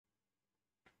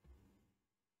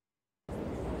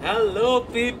Hello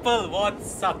people,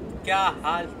 WhatsApp, क्या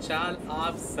हाल चाल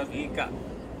आप सभी का।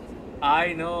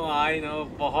 आई नो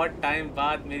बहुत टाइम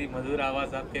बाद मेरी मधुर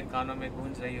आवाज़ आपके कानों में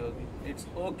गूंज रही होगी। It's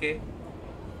okay,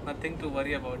 nothing to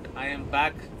worry about. I am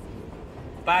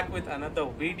back with another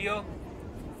video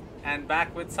and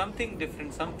back with something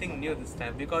different, something new this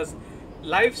time, because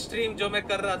live stream जो मैं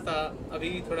कर रहा था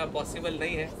अभी थोड़ा पॉसिबल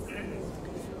नहीं है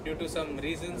due to some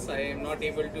reasons. I am not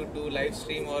able to do live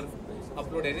stream और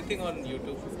अपलोड एनीथिंग ऑन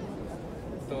यूट्यूब।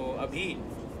 तो अभी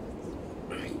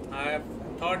आई हैव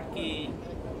थॉट कि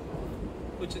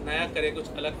कुछ नया करे,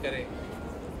 कुछ अलग करे,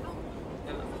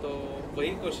 है ना। तो वही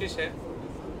कोशिश है।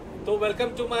 तो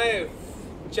welcome to my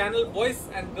channel boys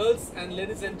and girls and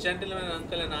ladies and gentleman,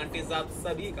 uncle and aunties, आप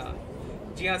सभी का,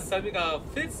 जी हाँ सभी का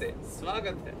फिर से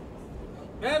स्वागत है।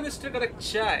 मैं मिस्टर करेक्ट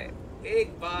चाय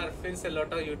एक बार फिर से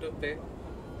लौटा हूँ यूट्यूब पे।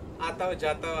 आता हूँ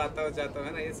जाता हूँ,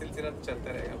 है ना, ये सिलसिला तो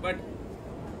चलता रहेगा। बट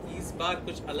इस बार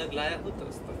कुछ अलग लाया हूँ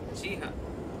दोस्तों, जी हाँ।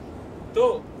 तो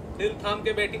दिल थाम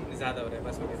के बैठी, ज़्यादा हो रहा है,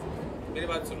 बस हो गया, मेरी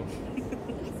बात सुनो।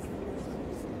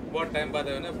 बहुत टाइम बाद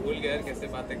है ना, भूल गया कैसे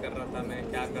बातें कर रहा था मैं,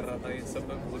 क्या कर रहा था, ये सब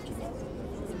मैं भूल चुका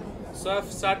हूँ। सो I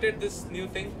started this new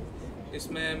thing.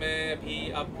 इसमें मैं अभी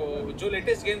आपको जो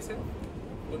लेटेस्ट गेम्स हैं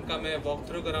उनका मैं वॉक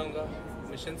थ्रू कराऊँगा,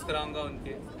 मिशंस कराऊँगा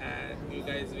उनके, and you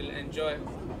guys will enjoy.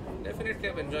 Definitely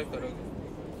आप एन्जॉय करोगे।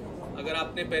 अगर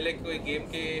आपने पहले कोई गेम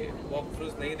के वॉक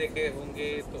थ्रूज नहीं देखे होंगे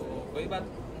तो कोई बात,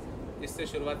 इससे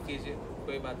शुरुआत कीजिए,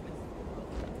 कोई बात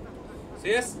नहीं। So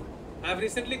yes, I have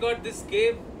recently got this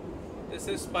game. This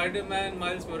is Spiderman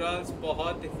miles morals.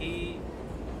 बहुत ही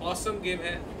ऑसम गेम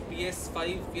है।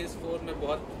 PS5 PS4 में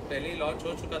बहुत पहले ही लॉन्च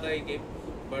हो चुका था ये game,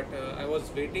 but I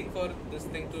was waiting for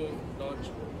this thing to launch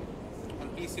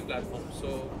on PC platform.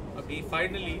 सो अभी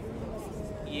फाइनली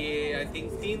ये आई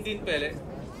थिंक 3 दिन पहले,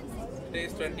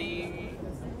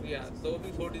 20 या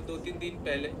 2-3 दिन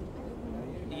पहले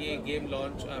ये game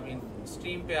launch, I mean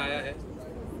stream पे आया है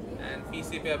एंड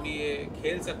PC पे अभी ये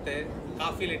खेल सकते हैं।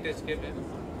 काफ़ी लेटेस्ट गेम है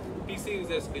PC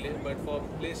यूज़र्स के लिए, बट फॉर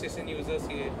PlayStation यूज़र्स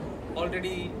ये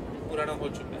ऑलरेडी पुराना हो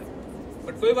चुका है।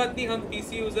 बट कोई बात नहीं, हम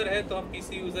PC यूज़र है तो हम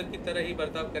PC यूज़र की तरह ही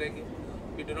बर्ताव करेंगे।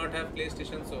 We do not have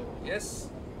PlayStation, so yes.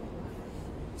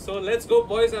 So let's go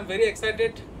boys, I am very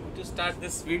excited to start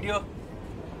this video.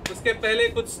 उसके पहले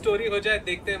कुछ स्टोरी हो जाए,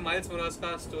 देखते हैं माइल्स मोराल्स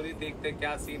का स्टोरी, देखते हैं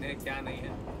क्या सीन है क्या नहीं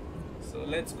है। So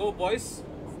let's go boys,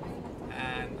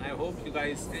 and I hope you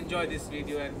guys enjoy this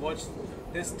video and watch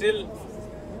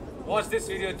this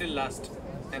video till last,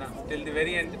 है ना, टिल द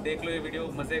वेरी एंड। देख लो ये वीडियो,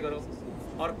 मज़े करो,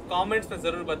 और कमेंट्स में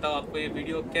ज़रूर बताओ आपको ये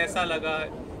वीडियो कैसा लगा,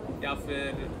 या फिर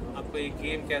आपको ये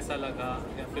गेम कैसा लगा,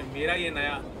 या फिर मेरा ये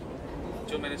नया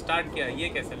जो मैंने स्टार्ट किया ये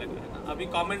कैसे लगा, है ना। अभी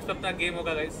कमेंट्स में अपना गेम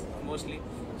होगा guys mostly,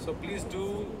 so please do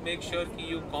make sure कि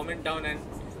you comment down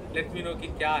and let me know कि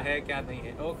क्या है क्या नहीं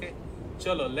है। Okay,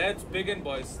 चलो let's begin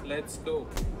boys, let's go.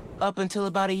 Up until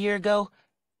about a year ago,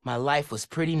 my life was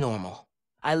pretty normal.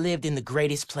 I lived in the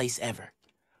greatest place ever.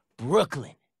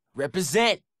 Brooklyn.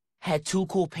 Represent. Had 2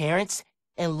 cool parents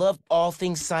and loved all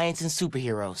things science and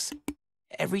superheroes.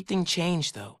 Everything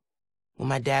changed though,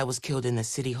 when my dad was killed in the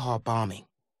City Hall bombing.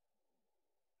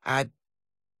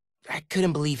 I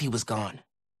couldn't believe he was gone.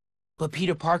 But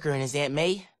Peter Parker and his Aunt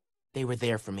May, they were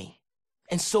there for me.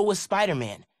 And so was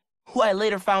SpiderMan, who I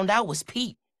later found out was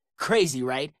Pete. Crazy,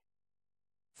 right?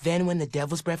 Then when the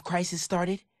Devil's Breath crisis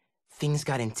started, things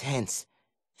got intense.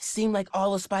 It seemed like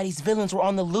all of Spidey's villains were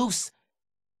on the loose.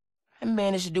 I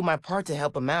managed to do my part to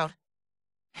help him out.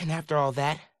 And after all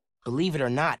that, believe it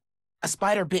or not, a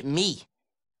spider bit me.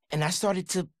 And I started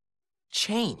to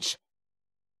change.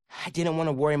 I didn't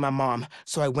want to worry my mom,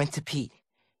 so I went to Pete.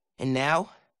 And now,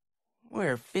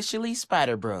 we're officially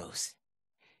Spider Bros.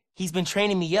 He's been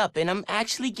training me up, and I'm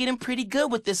actually getting pretty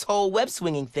good with this whole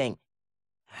web-swinging thing.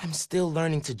 I'm still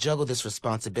learning to juggle this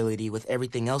responsibility with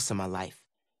everything else in my life.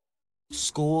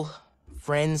 School,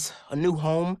 friends, a new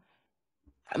home.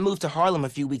 I moved to Harlem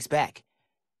a few weeks back.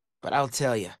 But I'll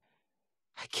tell you,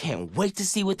 I can't wait to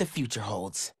see what the future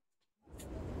holds.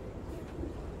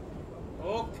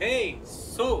 Okay,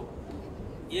 so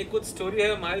ये कुछ story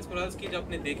है miles morals की जो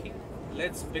आपने देखी।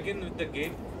 Let's begin with the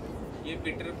game. ये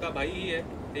Peter का भाई ही है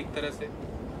एक तरह से,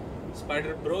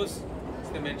 स्पाइडर ब्रोस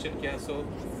इसने मेंशन किया। So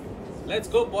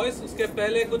let's go boys. उसके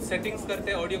पहले कुछ सेटिंग्स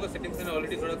करते हैं। ऑडियो को सेटिंग्स मैंने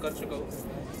ऑलरेडी थोड़ा कर चुका हूँ।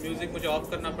 म्यूज़िक मुझे ऑफ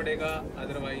करना पड़ेगा,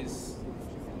 अदरवाइज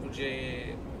मुझे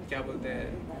क्या बोलते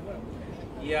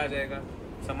हैं ये आ जाएगा,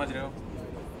 समझ रहे हो,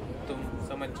 तुम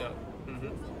समझ जाओ।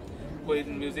 कोई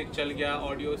म्यूज़िक चल गया,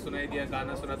 ऑडियो सुनाई दिया,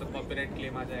 गाना सुना तो कॉपीराइट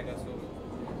क्लेम आ जाएगा। So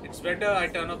it's better I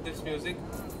turn off this music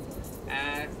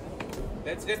and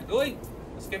let's get going.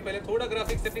 उसके पहले थोड़ा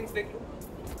ग्राफिक सेटिंग्स देख लो।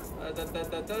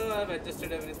 I've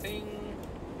adjusted everything.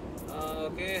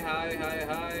 Okay,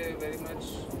 hi. Very much,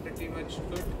 pretty much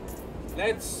good.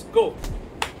 Let's go.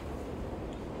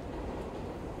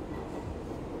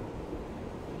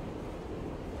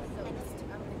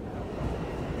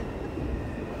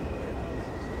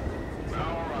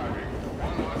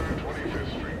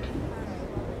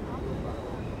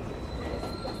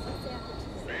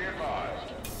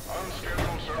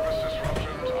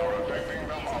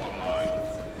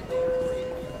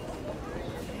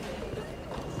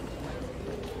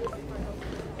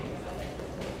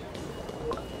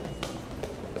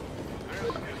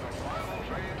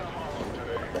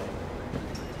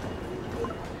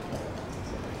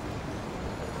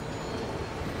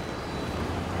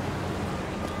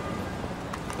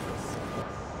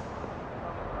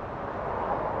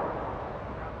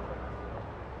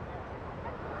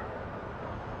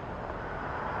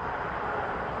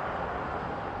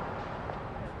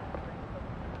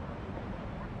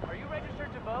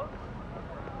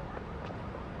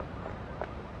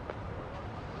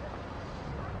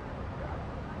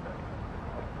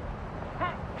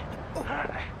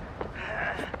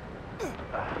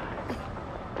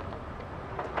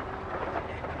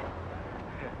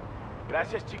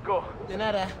 Gracias, chico. De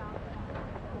nada.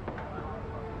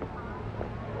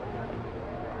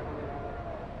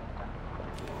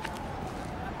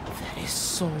 That is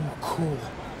so cool.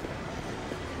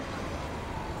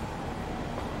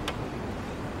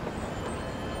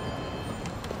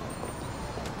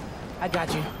 I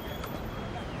got you.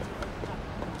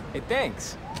 Hey,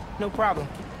 thanks. No problem.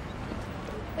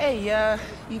 Hey,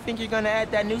 you think you're gonna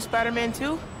add that new Spider-Man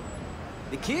too?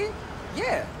 The kid?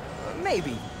 Yeah,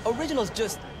 maybe. Original's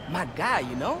just my guy,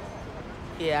 you know?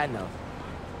 Yeah, I know.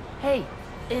 Hey,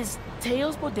 is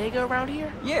Teo's Bodega around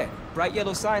here? Yeah, bright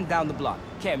yellow sign down the block.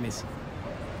 Can't miss it.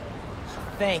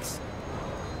 Thanks.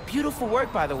 Beautiful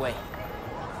work, by the way.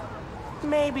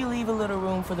 Maybe leave a little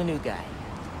room for the new guy,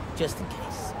 just in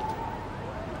case.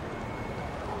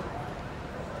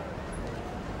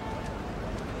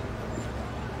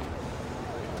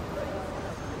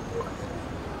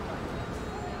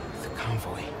 The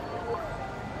convoy.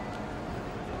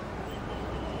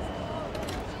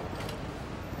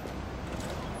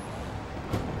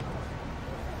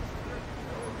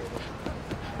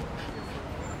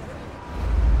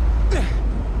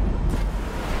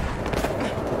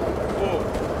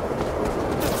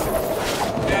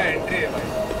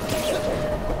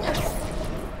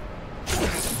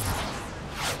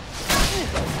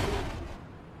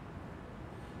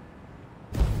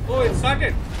 Oh, it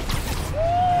started.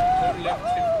 Left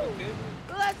shift, okay.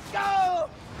 Let's go!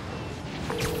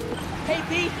 Hey,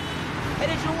 Pete.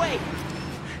 Headed your way.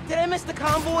 Did I miss the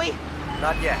convoy?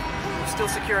 Not yet. We're still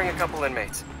securing a couple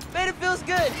inmates. Bet it feels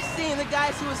good, seeing the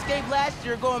guys who escaped last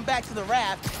year going back to the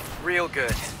raft. Real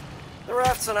good. The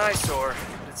raft's an eyesore,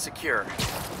 but it's secure.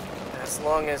 As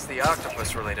long as the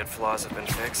octopus-related flaws have been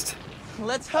fixed.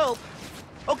 Let's hope.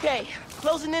 Okay,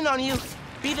 closing in on you.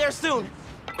 Be there soon.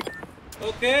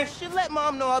 Okay. Should let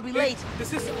Mom know I'll be late.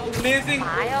 This is amazing.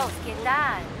 Miles, ¿qué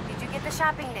tal? Did you get the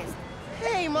shopping list?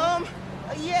 Hey, Mom.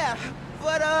 Yeah,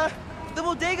 but, the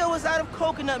bodega was out of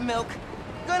coconut milk.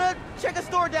 Gonna check a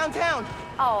store downtown.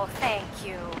 Oh, thank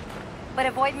you. But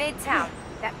avoid Midtown.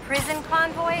 That prison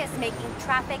convoy is making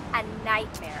traffic a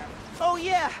nightmare. Oh,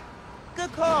 yeah.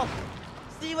 Good call.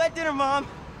 See you at dinner, Mom.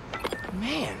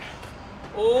 Man.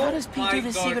 Oh How does Pete my do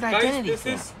the God, secret guys, identity this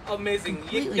thing? is amazing. ये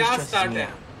Completely क्या stresses start me है?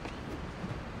 out.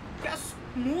 क्या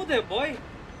smooth है, boy.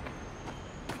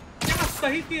 क्या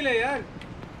सही feel है यार.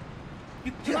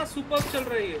 कितना superb चल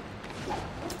रहा है ये.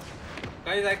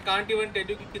 Guys, I can't even tell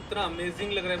you कि कितना amazing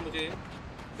लग रहा है मुझे.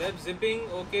 Web zipping,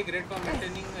 okay, great for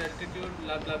maintaining altitude,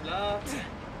 blah blah blah.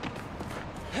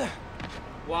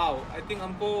 Wow, I think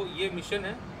हमको ये mission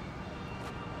है.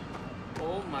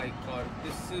 Oh my God,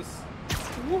 this is.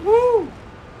 Woohoo!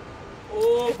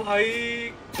 Oh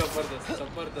भाई, जबरदस्त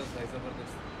भाई,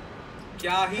 जबरदस्त.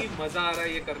 क्या ही मजा आ रहा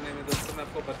है ये करने में दोस्तों, मैं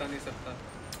आपको बता नहीं सकता.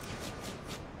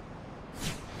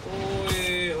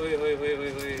 ओए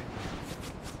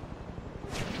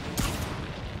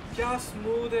क्या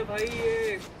स्मूथ है भाई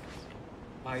ये.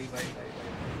 भाई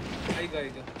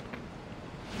गाइस,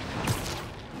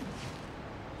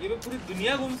 ये मैं पूरी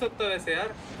दुनिया घूम सकता हूँ वैसे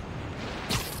यार.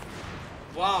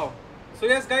 वाओ.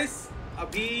 सो यस गाइस,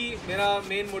 अभी मेरा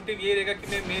मेन मोटिव ये रहेगा कि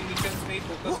मैं मेन मिशंस में ही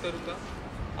फोकस करूँगा.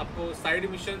 आपको साइड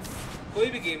मिशंस कोई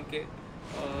भी गेम के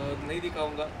नहीं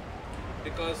दिखाऊंगा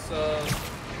बिकॉज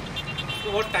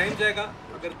तो बहुत टाइम जाएगा.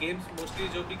 अगर गेम्स मोस्टली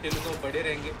जो भी खेलूँगा वो बड़े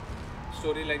रहेंगे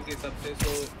स्टोरी लाइन के हिसाब से.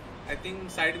 सो आई थिंक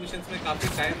साइड मिशंस में काफ़ी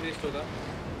टाइम वेस्ट होगा.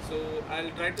 सो I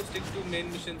will try to stick to main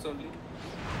missions only.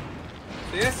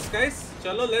 So yes guys,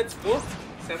 चलो लेट्स गो.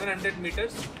 700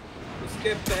 मीटर्स।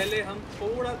 उसके पहले हम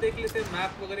थोड़ा देख लेते हैं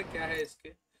मैप वगैरह क्या है इसके।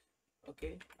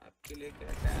 ओके, आपके लिए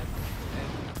क्या टैब,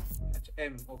 अच्छा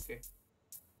M, okay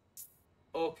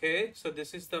okay, so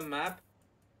this is the map,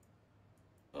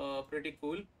 pretty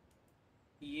cool.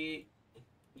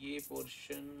 ये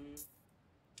पोर्शन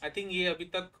आई थिंक ये अभी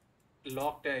तक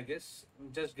लॉक्ड है, आई गेस,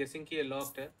 जस्ट गेसिंग कि ये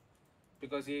लॉक्ड है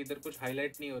बिकॉज ये इधर कुछ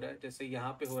हाईलाइट नहीं हो रहा है जैसे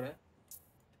यहाँ पे हो रहा है।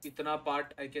 इतना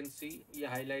पार्ट आई कैन सी ये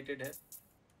हाईलाइटेड है।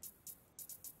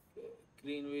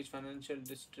 Greenwich financial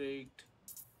district,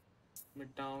 mid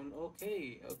town, okay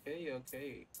okay okay,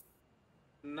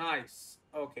 nice,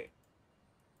 okay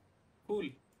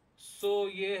cool. सो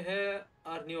ये है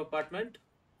आवर न्यू अपार्टमेंट,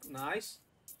 नाइस।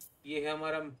 ये है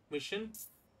हमारा mission,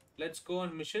 let's go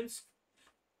on missions.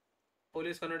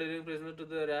 Police cannot delivering prisoner to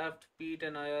the raft. Pete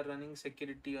and I are running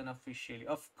security unofficially.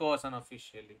 Of course,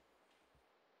 unofficially.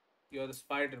 You are the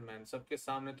Spider-Man. सबके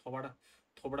सामने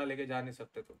थोबड़ा लेके जा नहीं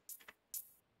सकते तुम।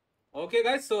 Okay,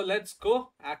 guys. So let's go.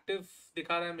 Active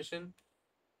दिखा रहा है mission.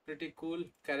 Pretty cool.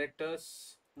 Characters.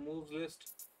 Moves list.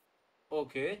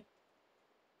 Okay.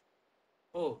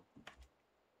 Oh.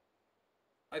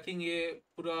 I think ये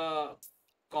पूरा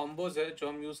combos है जो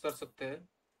हम use कर सकते हैं।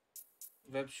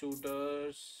 Web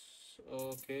shooters.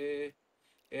 Okay,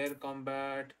 air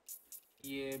combat,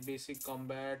 ये basic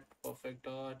combat, perfect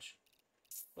touch.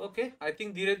 Okay, I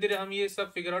think धीरे धीरे हम ये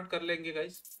सब फिगर आउट कर लेंगे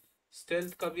गाइस।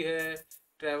 स्टेल्थ का भी है,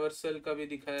 ट्रैवर्सल का भी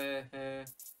दिखाया है,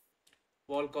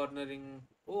 wall cornering,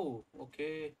 oh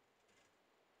okay,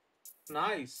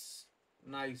 nice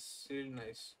nice, real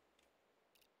nice.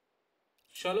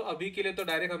 चलो अभी के लिए तो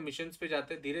डायरेक्ट हम मिशंस पे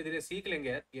जाते हैं, धीरे धीरे सीख लेंगे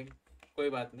यार गेम, कोई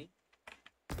बात नहीं।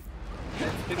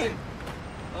 Let's begin.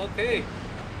 Okay,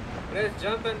 press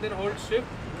jump and then hold shift.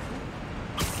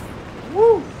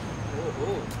 Woo!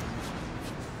 Oh.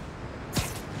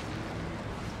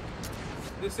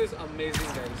 This is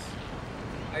amazing, guys.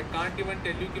 I can't even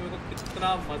tell you कि मेरे को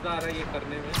कितना मजा आ रहा है ये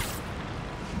करने में।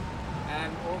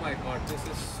 And oh my God, this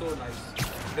is so nice.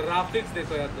 Graphics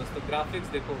देखो यार दोस्तों,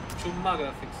 graphics देखो, चुम्मा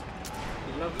graphics,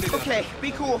 lovely. Okay,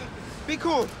 be cool, be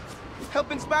cool.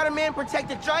 Helping Spider-Man protect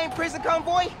a giant prison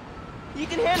convoy?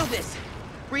 You can handle this.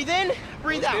 Breathe in,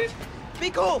 breathe out. Be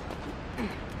cool.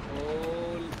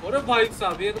 अरे भाई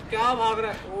साहब ये तो क्या भाग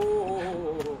रहा है,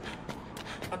 ओह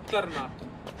खतरनाक।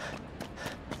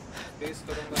 फेस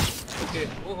करूंगा, okay,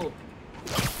 oh.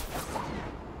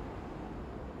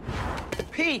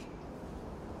 Pete,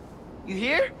 you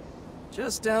here?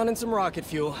 Just down in some rocket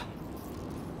fuel.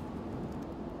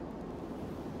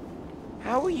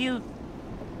 How are you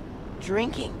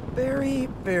drinking? Very,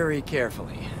 very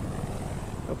carefully.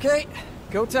 Okay.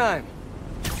 Go time.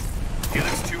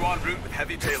 Helix 2 en route with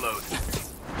heavy payload.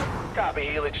 Copy,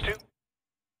 Helix 2.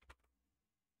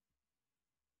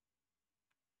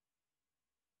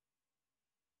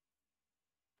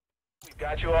 We've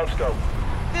got you on scope.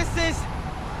 This is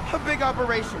a big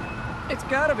operation. It's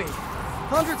gotta be.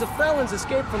 Hundreds of felons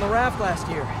escaped from the raft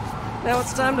last year. Now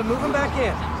it's time to move them back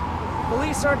in.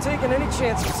 Police aren't taking any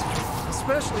chances,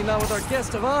 especially not with our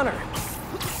guest of honor.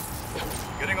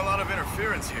 Getting a lot of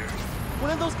interference here.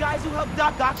 One of those guys who helped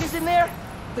Doc Ock is in there?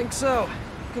 Think so.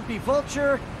 Could be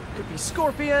Vulture, could be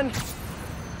Scorpion,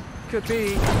 could be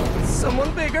someone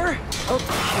bigger.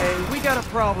 Okay, we got a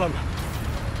problem.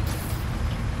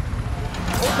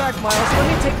 Hold back, Miles. Let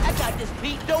me take... I got this,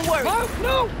 Pete. Don't worry. Oh,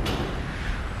 no!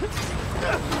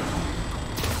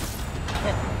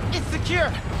 It's secure.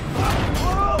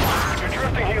 You're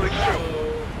drifting, Helix 2.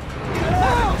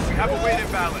 We have a weight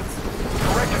imbalance.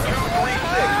 Corrected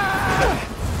 236.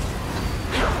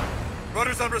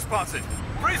 Rudder's unresponsive.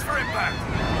 Brace for impact.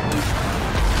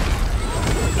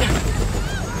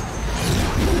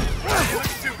 Helix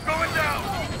 2 going down.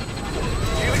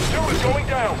 Helix 2 is going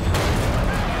down.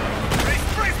 Brace,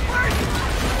 brace, brace!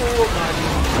 Oh my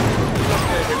God.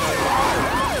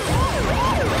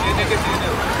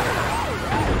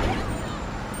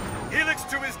 Helix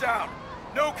 2 is down.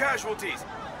 No casualties.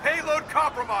 Payload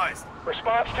compromised.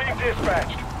 Response team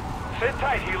dispatched. Sit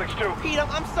tight, Helix 2. Pete,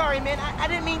 I'm sorry, man. I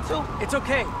didn't mean to. It's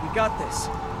okay. We got this.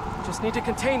 Just need to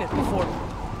contain it before...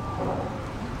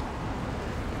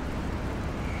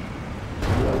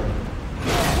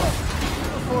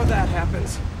 Before that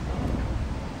happens.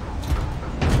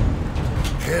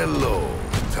 Hello,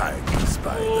 tiny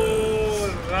spider. Oh,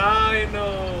 Rhino.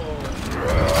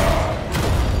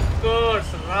 Of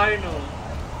course, Rhino.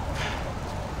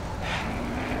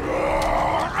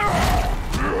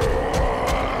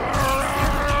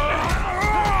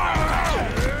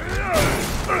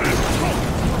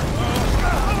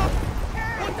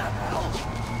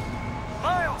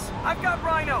 Miles, I've got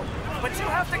Rhino, but you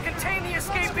have to contain the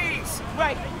escapees.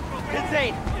 Right.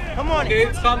 Contain. I'm on Okay, it.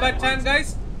 it's combat time,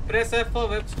 guys. Press F for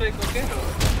web strike, okay?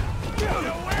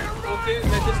 Okay,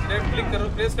 let's just left click karo,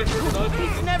 press control to dodge.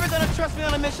 He's never gonna trust me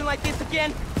on a mission like this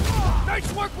again.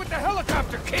 Nice work with the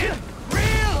helicopter, kid.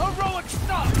 Real heroic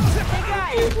stuff. Hey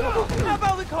guys, how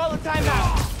about we call a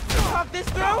timeout? Talk this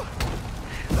through?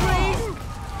 Please?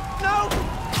 No?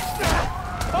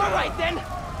 All right then.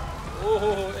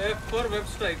 Oh, F for web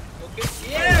strike. Okay.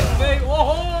 Yes, baby.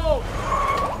 Oh,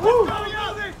 Woo!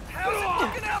 How's it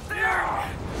looking out there?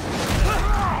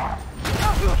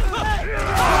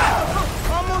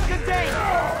 Almost contained.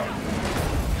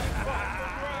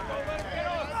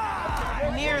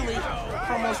 Nearly.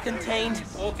 Almost contained.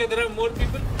 okay, there are more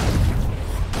people.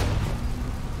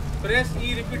 Press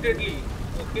E repeatedly.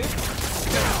 Okay.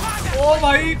 Oh,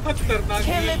 bhai, khatarnak.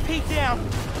 Can't let Pete down.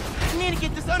 I need to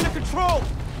get this under control.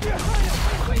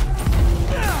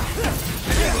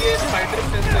 ये spider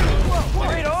sensor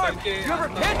Great arm. के You ever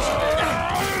pitch?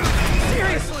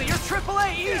 Seriously, you're AAA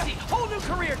easy. Whole new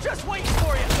career just waiting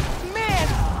for you. Man,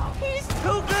 he's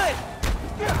too good.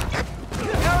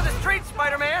 How are the streets,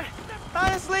 Spider-Man?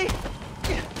 Honestly,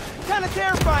 kind of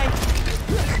terrifying.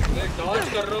 मैं dodge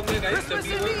कर रहा हूँ मैं guys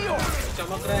तभी वो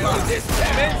चमक रहा है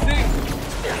amazing.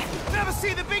 Never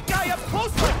see the big guy up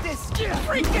close like this.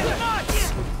 Freaking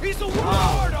nuts! He's a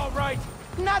warlord, all right.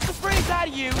 Not the phrase I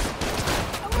use.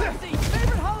 Alexi,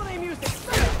 favorite holiday music.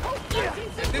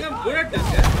 I think I'm good at this,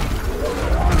 yeah.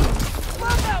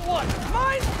 Love that one.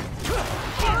 Mine?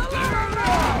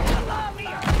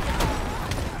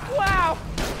 Wow.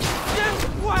 Just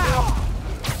wow.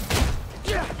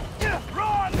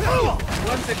 Run!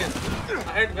 1 second.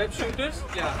 I had web shooters.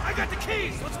 Yeah. I got the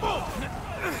keys. Let's move.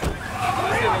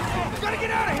 Gotta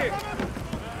get out of here.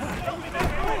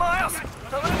 Miles,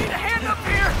 I'm gonna need a hand up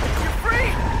here. You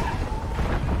free?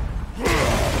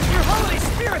 Your holiday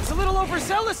spirit's a little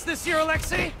overzealous this year,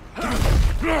 Alexi.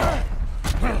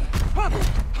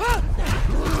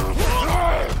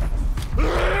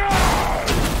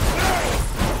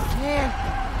 Man.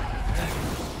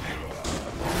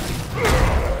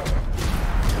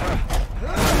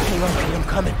 Hang on, Pete, I'm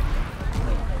coming.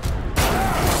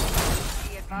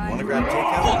 Wanna grab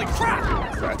takeout? Holy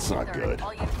crap! That's not good.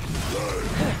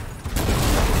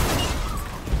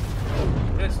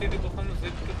 Press C to perform the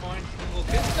zip to point.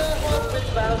 Okay.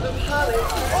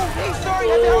 Oh, hey, sorry,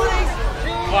 happy holidays.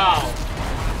 Wow.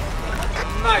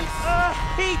 Nice.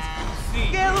 Pete, C.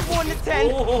 scale of 1 to 10.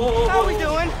 How we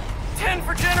doing? 10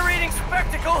 for generating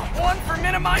spectacle, 1 for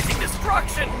minimizing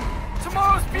destruction.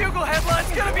 Tomorrow's Bugle headline's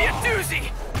gonna be a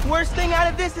doozy. Worst thing out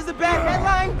of this is a bad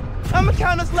headline? I'ma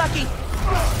count us lucky.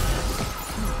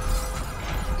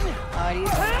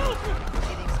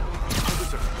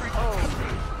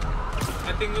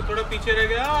 I think मैं थोड़ा पीछे रह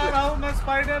गया आ रहा हूँ मैं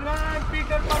Spiderman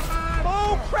Peter Parker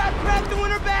Oh, crap, the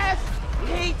winter bash.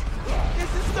 Pete,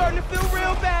 this is starting to feel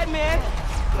real bad, man.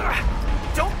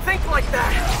 Don't think like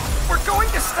that. We're going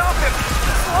to stop him,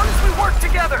 as long as we work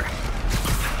together.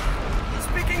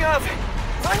 Speaking of,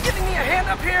 mind giving me a hand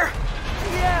up here?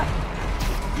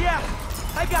 Yeah,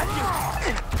 I got you.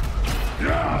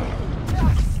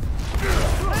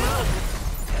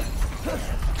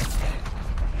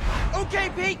 Okay,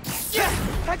 Pete. Yeah,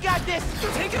 I got this.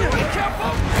 Take it away, Capo.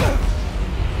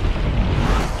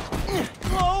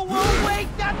 Whoa, wait,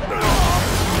 not the ball.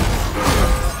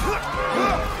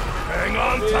 Hang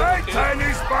on tight,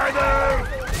 tiny spider!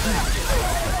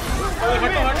 Hey, you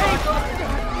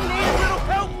need a little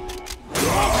help?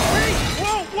 Hey!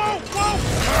 Whoa!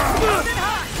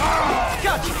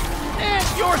 Gotcha. And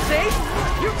you're safe.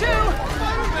 You too.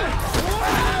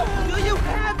 Do you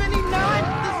have any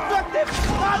non-destructive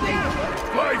clothing?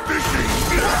 Fly fishing!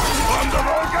 On the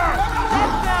Volga!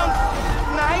 That sounds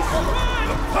nice.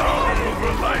 The power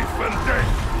over life and death!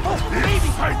 Oh, It baby.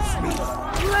 excites me!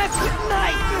 Let's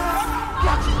ignite.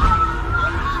 Gotcha.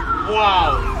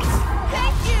 wow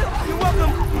Thank you. You're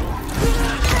welcome.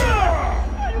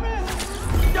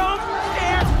 Don't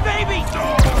dare, baby.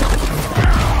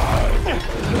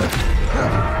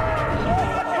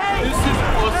 Hey. this is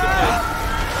awesome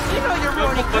You know you're आपको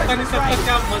ruining पता नहीं Christmas, सकता right?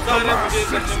 क्या मजा आ रहा है मुझे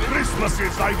 6 करने में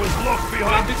Christmases I was locked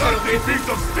behind 30 feet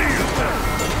of steel!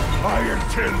 I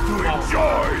intend to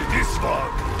enjoy this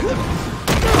one!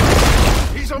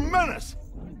 He's a menace!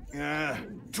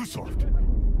 Too soft.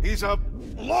 He's a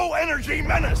low-energy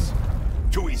menace!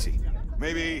 Too easy.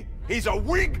 Maybe he's a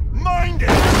weak-minded!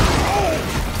 Oh!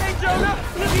 Hey, Jonah,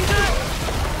 look at that.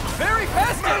 Very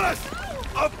fast menace!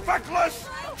 A feckless,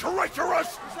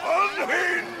 treacherous,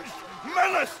 unhinged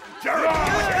menace! Jared!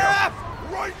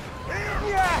 Right here!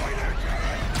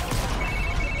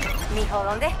 Mijo,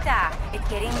 ¿dónde está? It's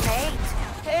getting late.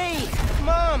 Hey,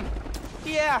 Mom.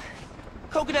 Yeah,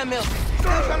 Coconut milk.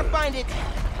 Still trying to find it.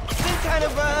 Been kind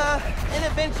of, an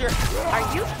adventure. Are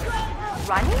you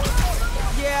running?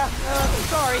 Yeah,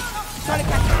 sorry. Trying to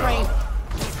catch a train.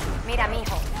 Mira,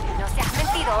 mijo, no seas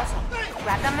mentiroso.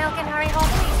 Grab the milk and hurry home,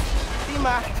 please. Sí,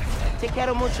 ma. Te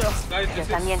quiero mucho. Guys, Yo this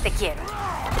is también te quiero.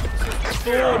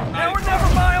 so Now or nice. never,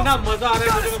 Miles. इतना मजा आ रहा है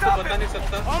Gotta मुझे मैं stop बता him. नहीं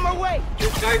सकता. On my way.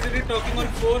 This guy is really talking on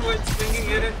phone while swinging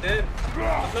here and there.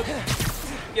 मतलब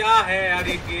क्या है यार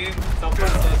ये गेम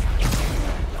जबरदस्त.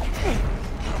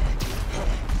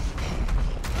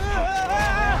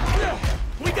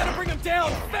 We gotta bring him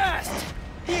down fast.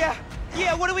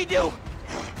 Yeah, what do we do?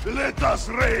 Let us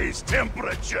raise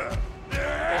temperature.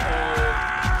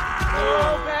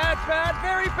 Oh, bad,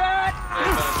 very bad.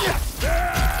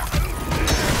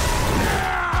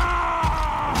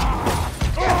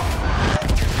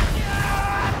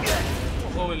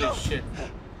 Holy shit.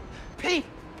 Pete,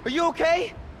 are you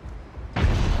okay?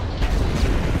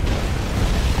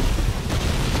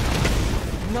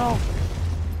 No.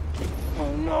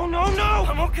 Oh, no!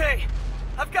 I'm okay.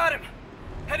 I've got him.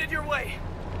 Headed your way.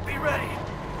 Be ready.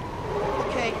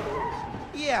 Okay.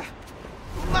 Yeah.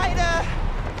 Might,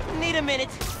 need a minute.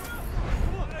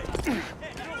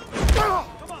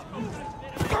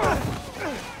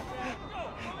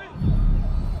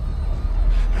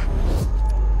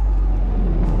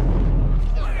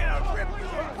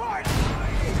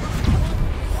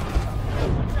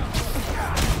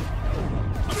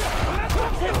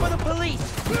 Tip for the police.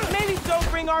 Maybe don't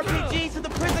bring RPGs to the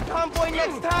prison convoy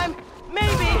next time.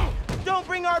 Maybe don't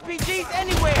bring RPGs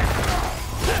anywhere.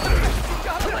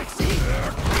 Got it, I see.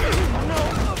 No.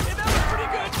 Okay, that was pretty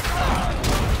good.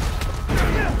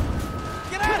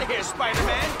 Get out of here,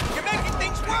 Spider-Man! You're making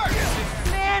things worse!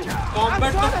 Man,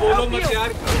 combat तो I'm trying to बोलो help मत you. यार.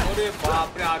 अरे बाप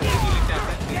रे RPG लेके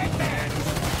आता है.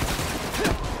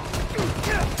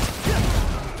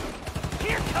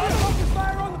 Here comes focus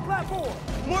fire on the platform.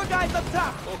 More guys up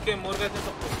top. Okay, more guys are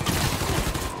supposed.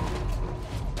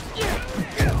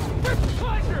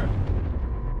 Pleasure.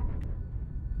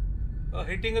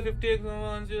 Hitting a 50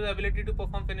 gives you the ability to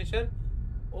perform finisher.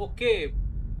 Okay,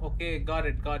 got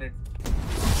it.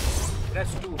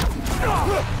 Press 2.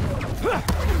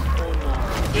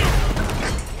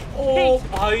 Oh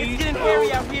bhai. It's getting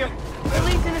hairy out here.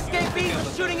 Police and escapees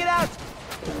are shooting it out.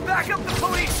 Back up the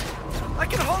police. I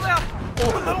can hold out a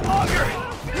little longer.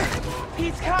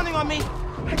 He's counting on me.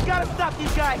 I gotta stop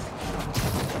these guys.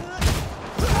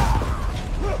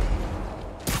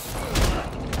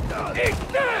 Eat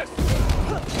this!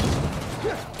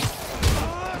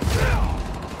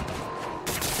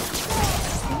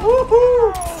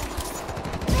 Woohoo!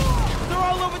 They're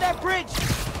all over that bridge.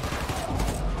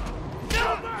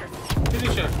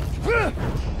 Finisher.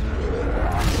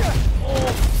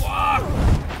 Oh fuck.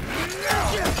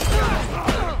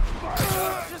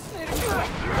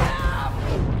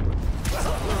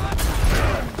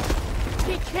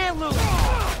 He can't lose.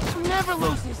 Never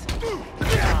loses.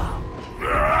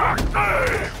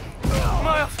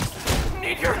 Miles,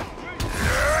 need your...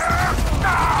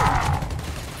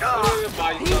 अरे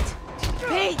भाई साहब.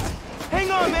 Pete!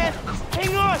 Hang on, man!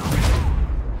 Hang on!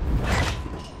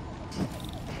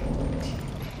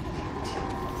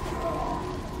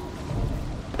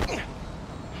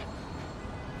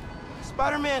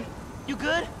 Spider-Man, you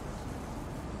good?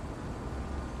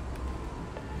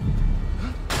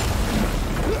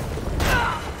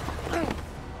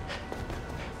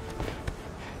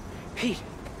 Pete!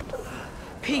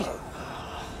 Pete!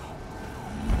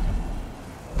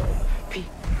 Pete!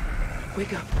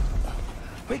 Wake up!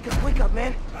 Wake up,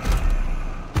 man!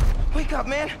 Wake up,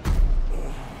 man!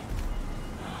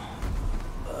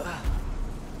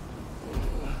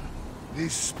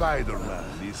 This Spider-Man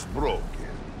is broken.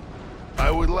 I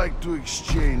would like to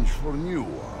exchange for new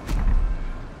one.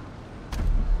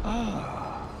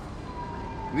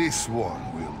 This one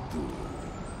will do.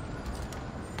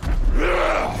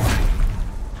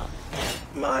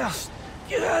 Miles,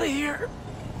 get out of here.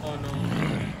 Oh no.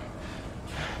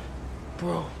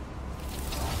 Bro.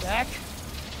 Back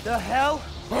the hell?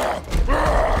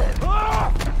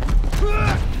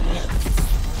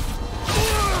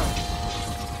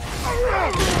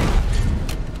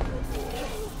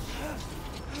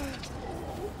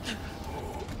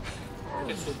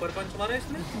 Okay, super punch मारा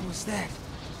इसने? What was that?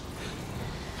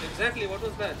 Exactly, what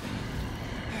was that?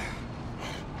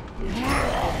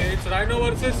 Okay, it's Rhino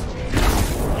versus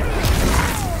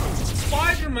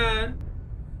SpiderMan.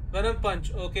 Venom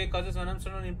punch. Okay, causes Venom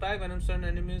stun on impact. Venom stun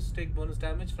enemies take bonus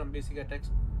damage from basic attacks.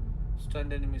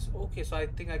 Stunned enemies. Okay, so I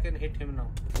think I can hit him now.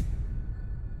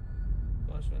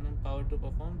 Cost Venom power to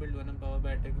perform. Build Venom power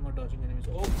by attacking or dodging enemies.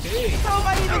 Okay. How am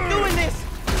I even doing this?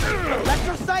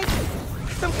 Electrocyte?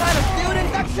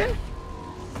 Jackson?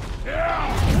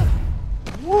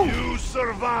 You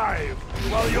survive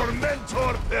while your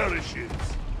mentor perishes.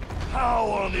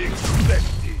 How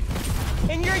unexpected.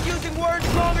 And you're using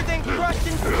words longer than crushed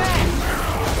and smashed.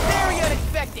 Very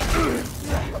unexpected.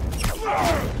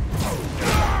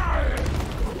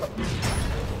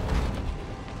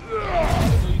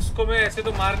 तो इसको मैं ऐसे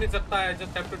तो मार नहीं सकता है,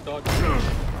 just have to dodge.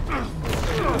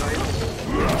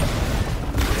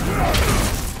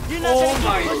 You're not Oh gonna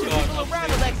my push God. people around,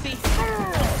 Alexi.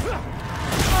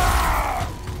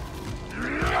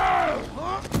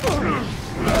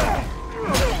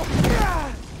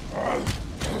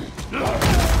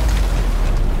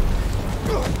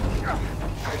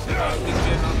 I think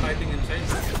we are not fighting inside.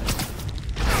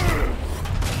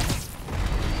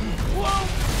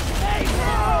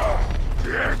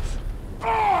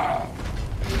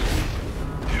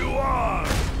 You are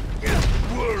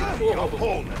worthy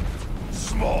opponent.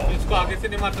 Small. इसको आगे से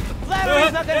नहीं मार सकता.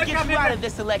 Flattery's not gonna get you out of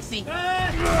this, Alexi.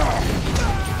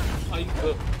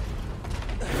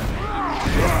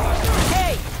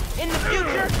 Hey, in the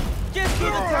future, just do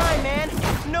the time, man.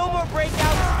 No more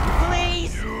breakouts,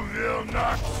 please. You will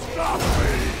not stop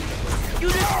me. You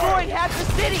destroyed half the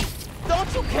city. Don't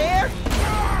you care?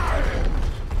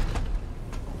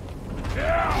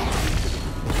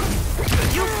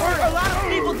 You've hurt a lot of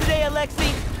people today, Alexi.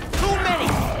 Too many.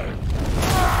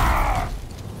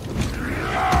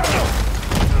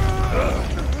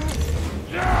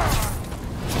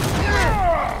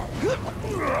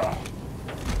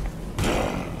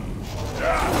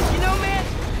 You know, man,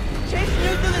 chasing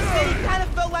you through the city kind of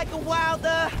felt like a wild,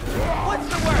 what's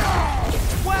the word?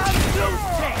 Wild goose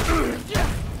chase.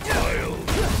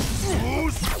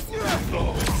 No!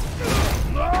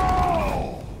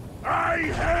 No! I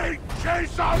hate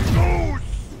chase of goose!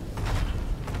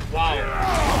 Wow.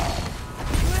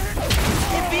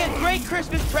 It'd be a great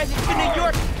Christmas present to New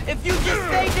York if you just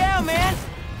stay down, man.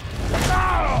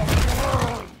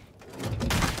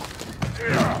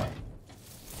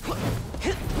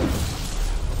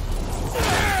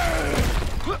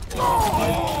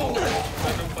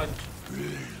 Second punch.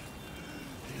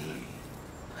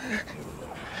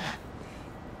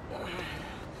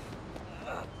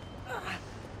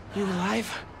 You alive?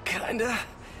 Kinda.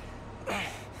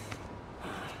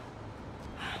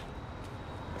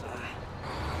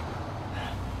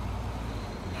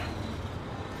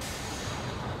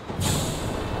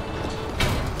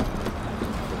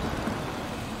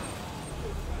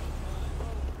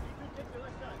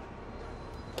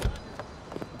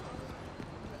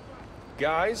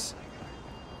 Guys?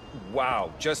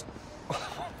 Wow, just...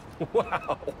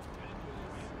 wow.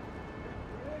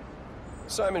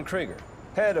 Simon Krieger,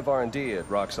 head of R&D at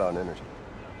Roxxon Energy.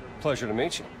 Pleasure to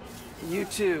meet you. You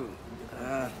too.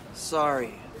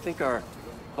 Sorry. I think our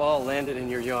ball landed in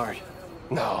your yard.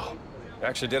 No,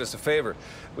 actually did us a favor.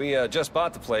 We just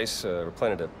bought the place. We're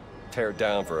planning to tear it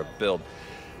down for a build.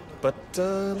 But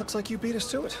looks like you beat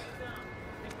us to it.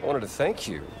 I wanted to thank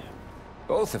you,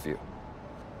 both of you.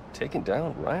 Taking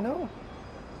down Rhino?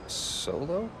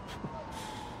 Solo?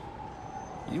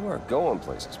 You are going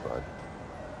places, bud.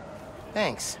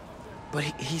 Thanks. But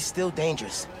he's still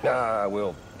dangerous. Nah,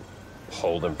 we'll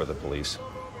hold him for the police.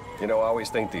 You know, I always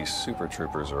think these super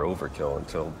troopers are overkill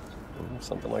until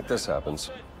something like this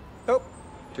happens. Oh,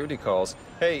 Judy calls.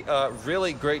 Hey,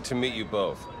 really great to meet you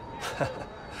both.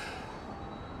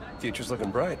 Future's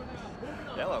looking bright.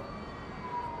 Hello.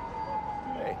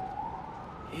 Hey.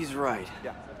 He's right.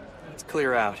 Yeah. Let's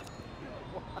clear out.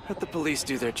 Let the police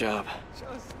do their job.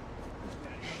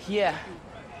 Yeah.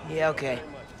 Yeah, okay.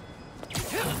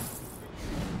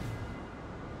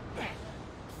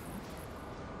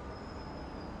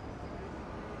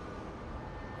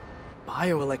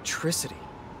 Bioelectricity.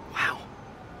 Wow.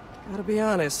 Gotta be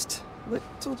honest,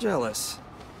 little jealous.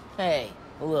 Hey,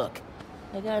 look.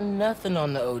 I got nothing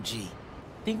on the OG.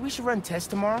 Think we should run tests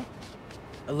tomorrow?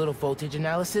 A little voltage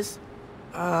analysis?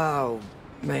 Oh,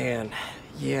 man.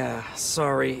 Yeah,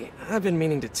 sorry. I've been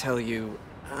meaning to tell you,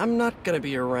 I'm not gonna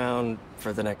be around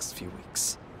for the next few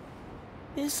weeks.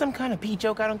 Is this some kind of pee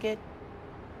joke I don't get?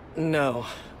 No.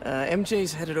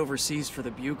 MJ's headed overseas for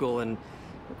the Bugle and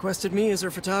requested me as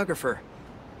her photographer.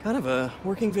 Kind of a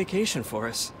working vacation for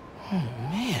us. Oh,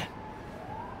 man.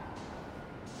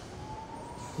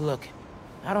 Look,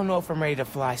 I don't know if I'm ready to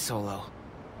fly solo.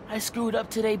 I screwed up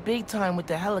today big time with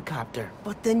the helicopter.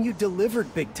 But then you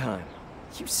delivered big time.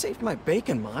 You saved my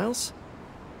bacon, Miles.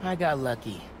 I got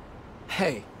lucky.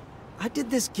 Hey, I did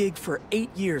this gig for 8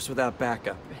 years without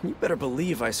backup, and you better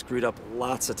believe I screwed up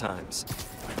lots of times.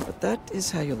 But that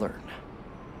is how you learn.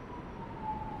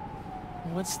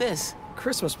 What's this?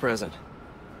 Christmas present.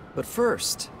 But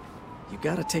first, you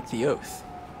gotta take the oath.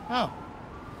 Oh.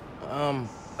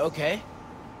 Okay.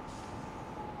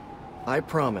 I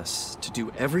promise to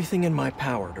do everything in my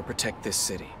power to protect this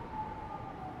city.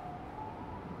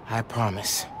 I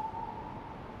promise.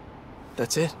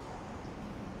 That's it.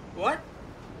 What?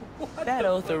 What That the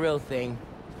oath a fuck? real thing.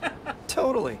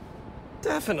 Totally.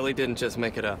 Definitely didn't just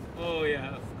make it up. Oh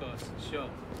yeah, of course, sure.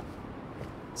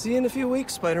 See you in a few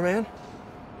weeks, Spider-Man.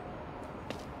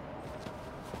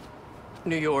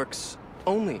 New York's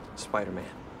only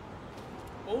Spider-Man.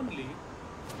 Only?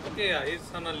 Okay, yeah, he's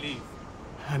gonna leave.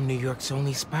 I'm New York's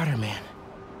only Spider-Man.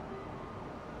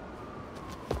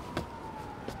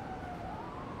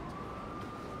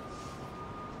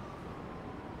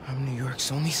 I'm New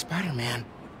York's only Spider-Man.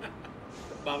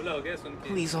 बावला हो गया सुन के.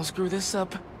 Please don't screw this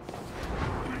up.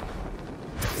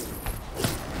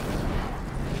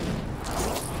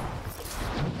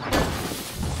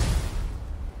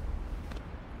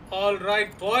 All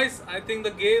right, boys. I think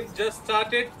the game just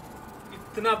started.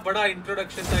 इतना बड़ा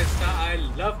introduction था इसका. I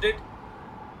loved it.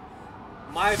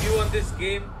 My view on this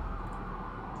game.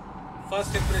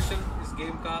 First impression इस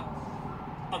game का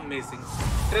amazing.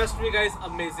 Trust me, guys,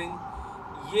 amazing.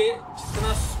 ये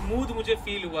जितना smooth मुझे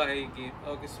feel हुआ है ये game.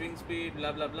 Okay, swing speed,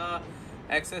 blah blah blah.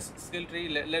 Access skill tree.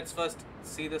 Let's first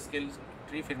see the skill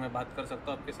tree. फिर मैं बात कर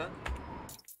सकता हूँ आपके साथ.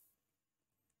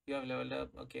 You have leveled up.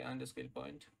 Okay, and the skill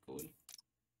point. Cool.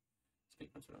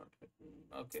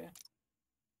 Okay.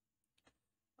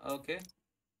 Okay.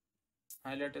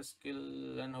 Highlight a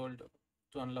skill and hold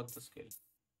to unlock the skill.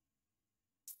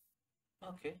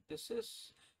 Okay, this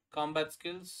is combat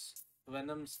skills,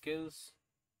 venom skills.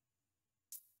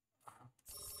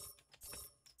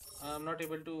 I'm not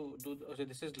able to do. Okay,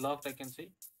 this is locked. I can see.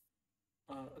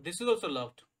 This is also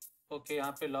locked. Okay,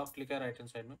 यहाँ पे locked लिखा है right hand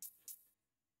side में.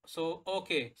 So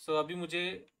okay, so अभी मुझे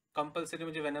compulsory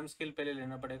मुझे venom skill पहले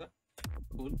लेना पड़ेगा.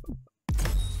 Cool.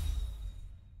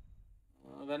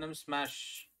 Venom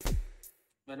smash.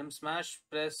 Venom smash.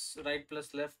 Press right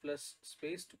plus left plus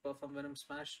space to perform venom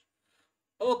smash.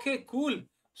 Okay, cool.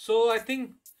 So I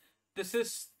think this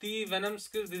is the venom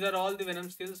skills. These are all the venom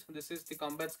skills. This is the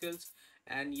combat skills.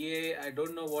 And yeah, I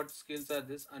don't know what skills are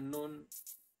this. Unknown.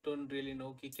 Don't really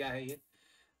know कि क्या है ये.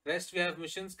 Rest we have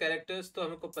missions, characters तो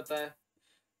हमको पता है.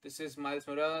 This is Miles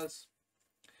Morales.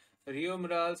 Rio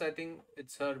Morales, I think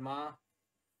it's her ma.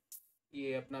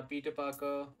 ये अपना Peter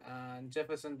Parker and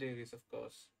Jefferson Davis, of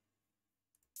course.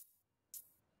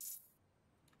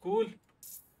 Cool.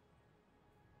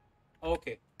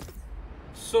 Okay.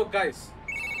 So guys.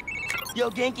 Yo,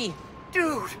 Genki.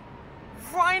 Dude!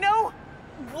 Rhino?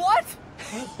 What?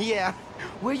 Yeah.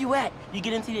 Where you at? You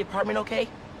get into the apartment okay?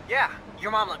 Yeah,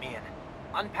 your mom let me in.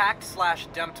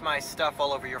 Unpacked/dumped my stuff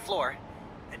all over your floor.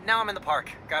 And now I'm in the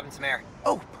park, grabbing some air.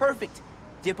 Oh, perfect.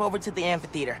 Dip over to the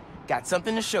amphitheater. Got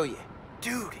something to show you.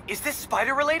 Dude, is this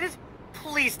spider-related?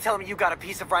 Please tell me you got a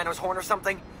piece of Rhino's horn or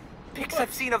something. Pics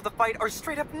I've seen of the fight are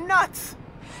straight up nuts.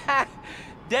 Ha!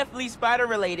 Definitely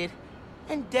spider-related.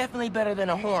 And definitely better than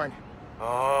a horn.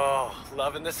 Oh,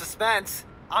 loving the suspense.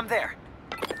 I'm there.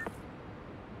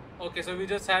 Okay, so we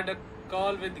just had a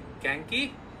call with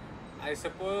Genki. I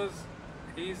suppose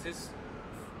he's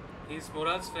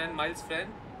Morales' friend, Miles' friend.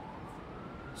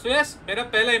 So yes, मेरा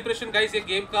पहला impression guys ये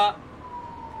game का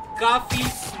काफी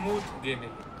smooth game है.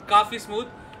 काफी smooth.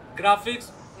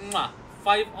 Graphics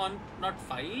 5 on not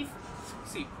 5.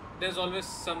 See, there's always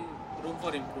some room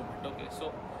for improvement. Okay,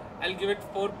 so I'll give it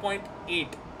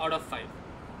 4.8 out of 5.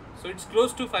 So it's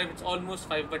close to 5. It's almost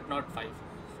 5, but not 5.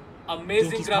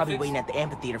 Amazing Genki's graphics. probably waiting at the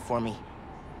amphitheater for me.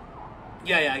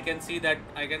 Yeah, I can see that.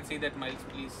 I can see that, Miles.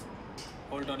 Please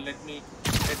hold on. Let me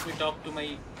talk to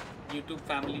my YouTube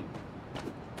family.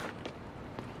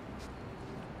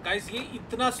 Guys, ये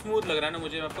इतना smooth लग रहा है ना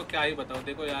मुझे. मैं आपको क्या ही बताऊँ.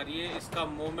 देखो यार, ये इसका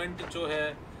मोमेंट जो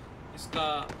है,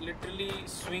 इसका लिटरली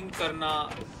स्विंग करना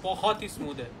बहुत ही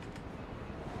स्मूथ है.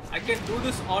 I can do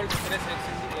this all press X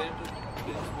in the air to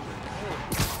kill this movement. Oh,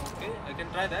 okay, I can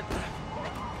try that.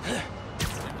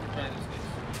 Let me try this, guys.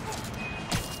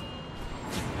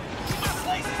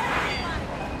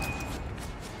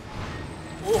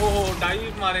 Oh,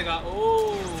 dive मारेगा.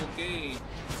 Oh, okay.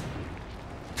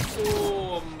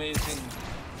 Oh, amazing.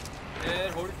 Air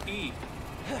hold T.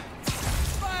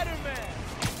 SpiderMan!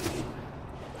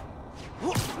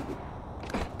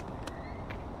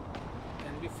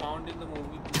 Can be found in the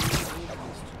movie.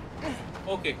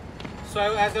 Okay, so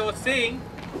as I was saying,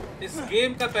 this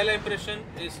game का पहला impression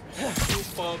is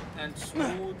superb and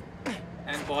smooth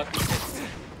and बहुत ही sexy.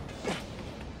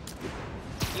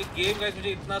 ये game guys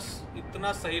मुझे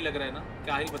इतना सही लग रहा है ना,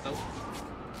 क्या ही बताऊँ.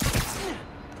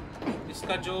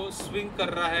 इसका जो स्विंग कर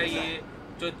रहा है, ये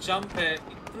जो जंप है,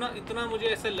 इतना मुझे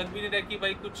ऐसा लग भी नहीं रहा कि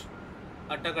भाई कुछ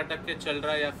अटक अटक के चल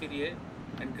रहा है या फिर ये।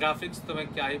 एंड ग्राफिक्स तो मैं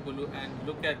क्या ही बोलूँ। And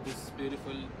look at this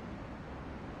beautiful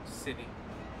city,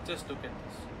 just look at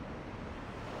this,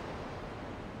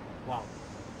 wow.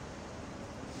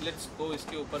 Let's go,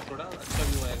 इसके ऊपर थोड़ा अच्छा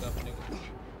व्यू आएगा अपने को।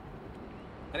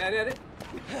 अरे अरे अरे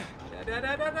अरे अरे अरे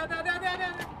अरे अरे अरे अरे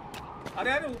अरे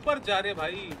अरे अरे ऊपर जा रहे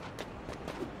भाई।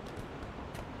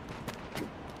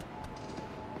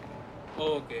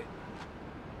 Okay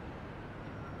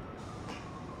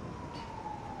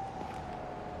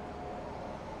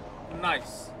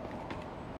nice.